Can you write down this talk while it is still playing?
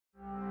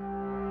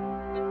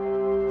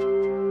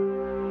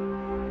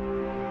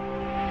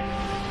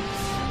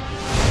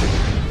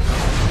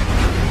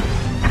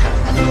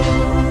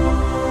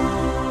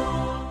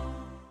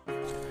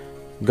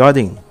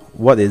Guarding,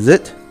 what is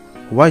it?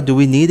 Why do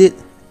we need it?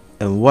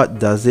 And what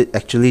does it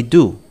actually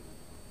do?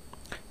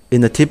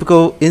 In a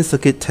typical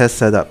in-circuit test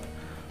setup,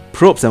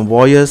 probes and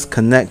wires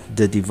connect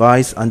the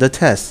device under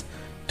test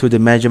to the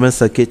measurement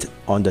circuit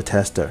on the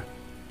tester.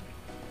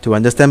 To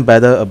understand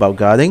better about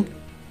guarding,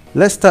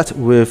 let's start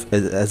with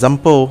an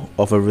example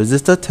of a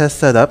resistor test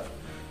setup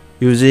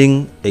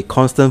using a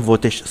constant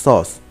voltage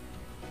source.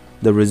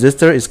 The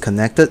resistor is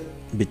connected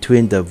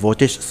between the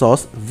voltage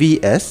source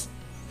Vs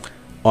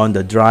on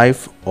the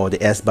drive or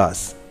the S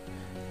bus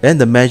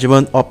and the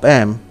measurement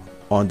op-amp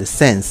on the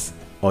sense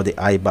or the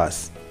I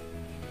bus.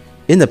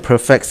 In a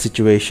perfect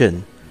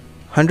situation,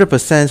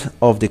 100%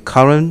 of the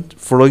current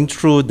flowing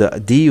through the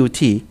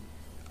DUT,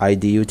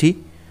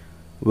 IDUT,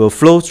 will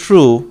flow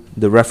through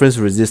the reference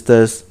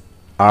resistors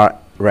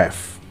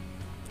Ref.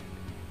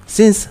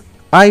 Since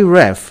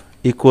Iref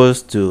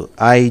equals to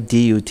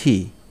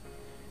IDUT,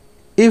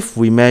 if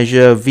we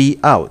measure V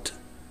out,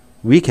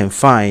 we can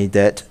find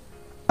that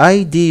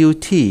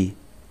IDUT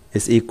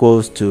is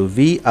equals to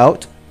V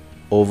out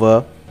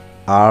over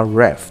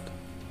Ref.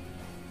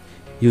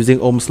 Using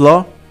Ohm's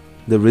law,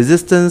 the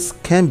resistance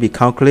can be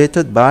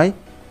calculated by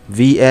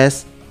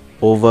Vs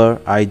over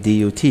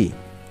IDUT.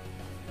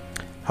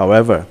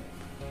 However,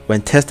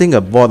 when testing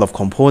a board of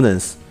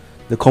components,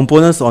 the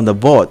components on the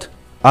board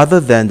other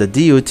than the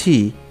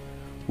DUT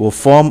will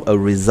form a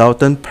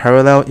resultant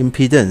parallel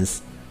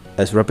impedance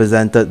as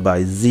represented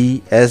by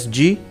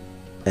ZSG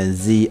and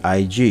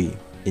ZIG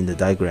in the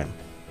diagram.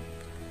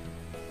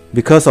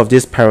 Because of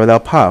this parallel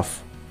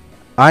path,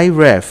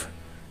 Iref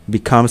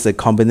becomes a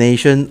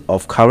combination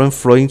of current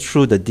flowing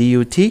through the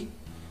DUT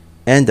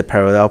and the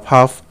parallel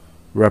path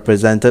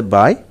represented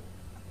by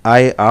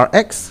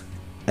IRX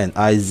and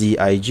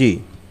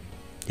IZIG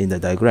in the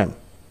diagram.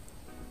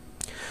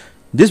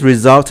 This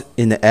results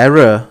in an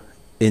error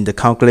in the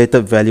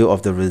calculated value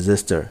of the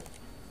resistor.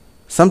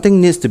 Something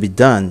needs to be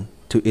done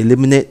to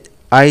eliminate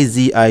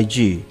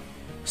IZIG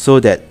so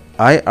that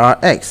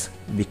IRX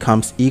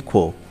becomes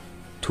equal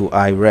to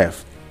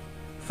Iref,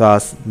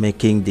 thus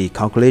making the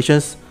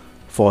calculations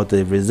for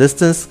the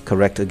resistance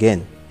correct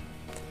again.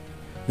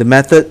 The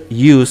method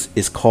used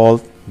is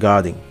called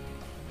guarding.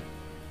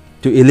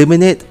 To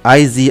eliminate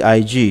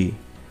IZIG,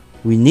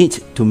 we need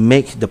to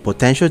make the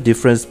potential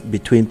difference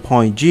between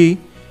point G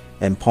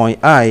and point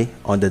I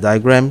on the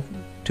diagram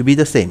to be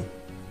the same.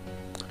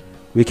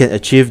 We can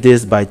achieve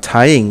this by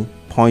tying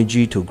point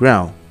G to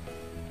ground.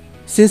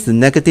 Since the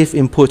negative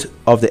input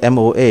of the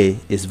MOA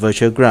is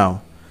virtual ground,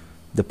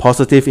 the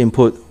positive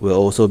input will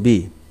also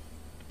be.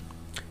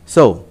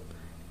 So,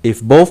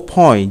 if both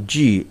point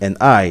G and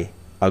I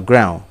are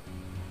ground,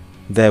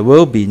 there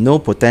will be no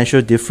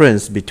potential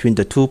difference between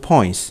the 2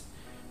 points,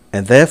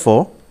 and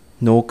therefore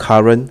no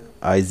current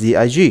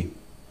IZIG.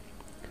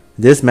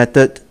 This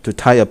method to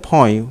tie a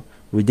point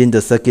within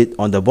the circuit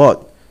on the board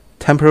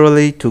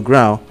temporarily to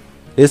ground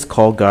is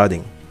called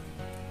guarding.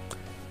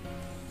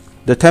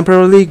 The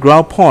temporarily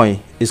ground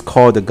point is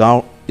called the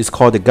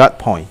guard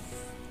point.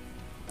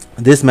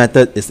 This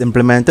method is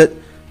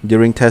implemented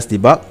during test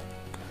debug.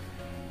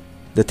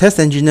 The test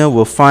engineer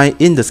will find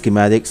in the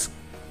schematics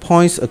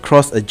points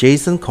across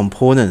adjacent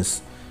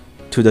components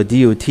to the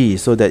DUT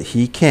so that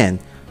he can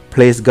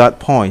place guard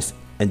points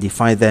and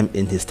define them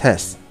in his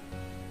test.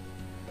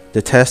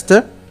 The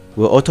tester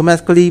will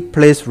automatically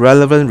place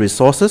relevant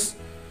resources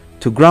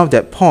to ground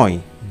that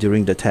point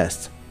during the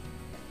test.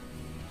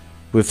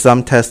 With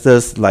some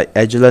testers like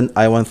Agilent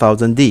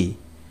i1000D,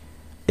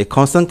 a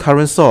constant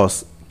current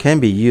source can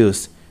be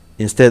used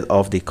instead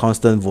of the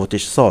constant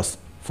voltage source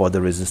for the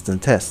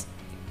resistance test.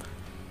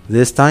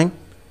 This time,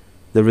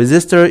 the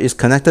resistor is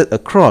connected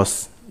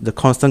across the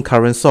constant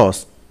current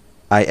source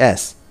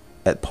IS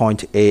at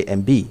point A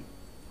and B.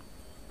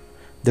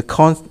 The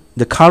current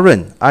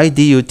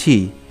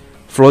IDUT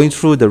flowing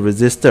through the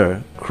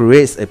resistor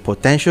creates a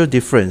potential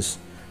difference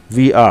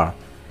VR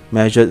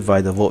measured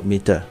by the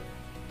voltmeter.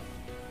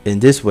 In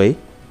this way,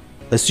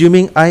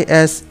 assuming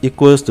IS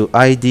equals to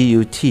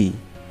IDUT,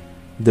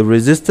 the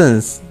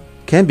resistance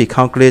can be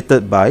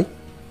calculated by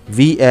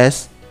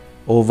Vs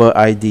over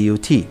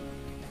IDUT.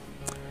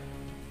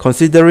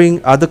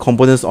 Considering other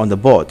components on the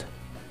board,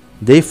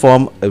 they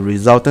form a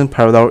resultant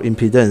parallel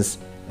impedance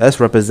as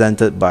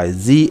represented by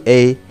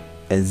ZA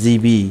and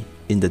ZB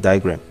in the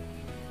diagram.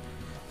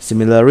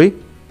 Similarly,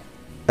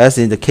 as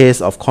in the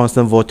case of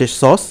constant voltage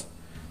source,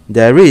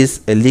 there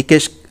is a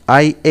leakage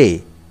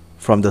IA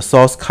from the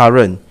source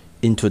current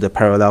into the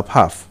parallel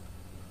path.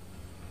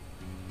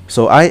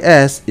 So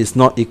IS is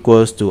not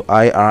equals to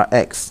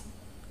IRX.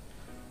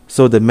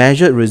 So the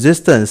measured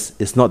resistance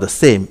is not the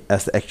same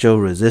as the actual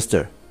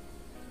resistor.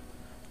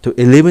 To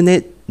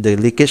eliminate the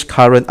leakage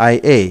current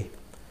IA,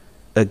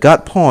 a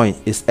guard point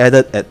is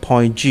added at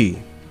point G.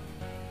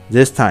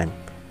 This time,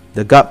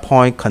 the guard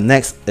point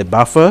connects a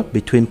buffer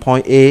between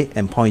point A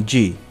and point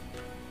G.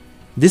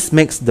 This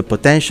makes the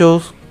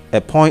potentials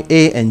at point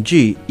A and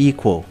G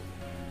equal,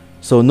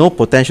 so no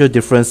potential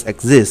difference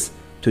exists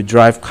to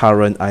drive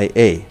current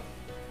IA.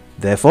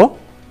 Therefore,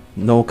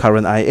 no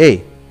current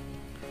IA.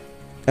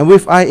 And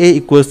with IA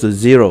equals to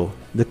 0,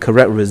 the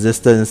correct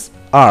resistance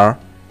R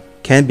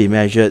can be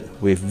measured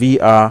with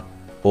VR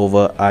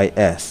over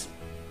IS.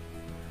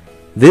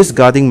 These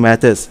guarding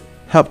methods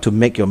help to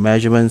make your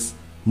measurements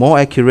more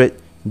accurate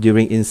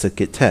during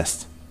in-circuit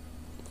tests.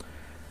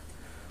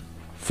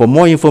 For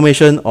more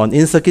information on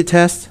in-circuit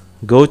tests,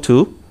 go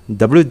to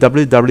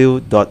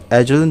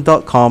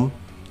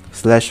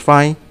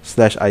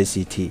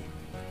www.agilent.com/find/ICT.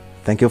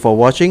 Thank you for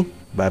watching.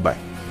 Bye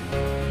bye.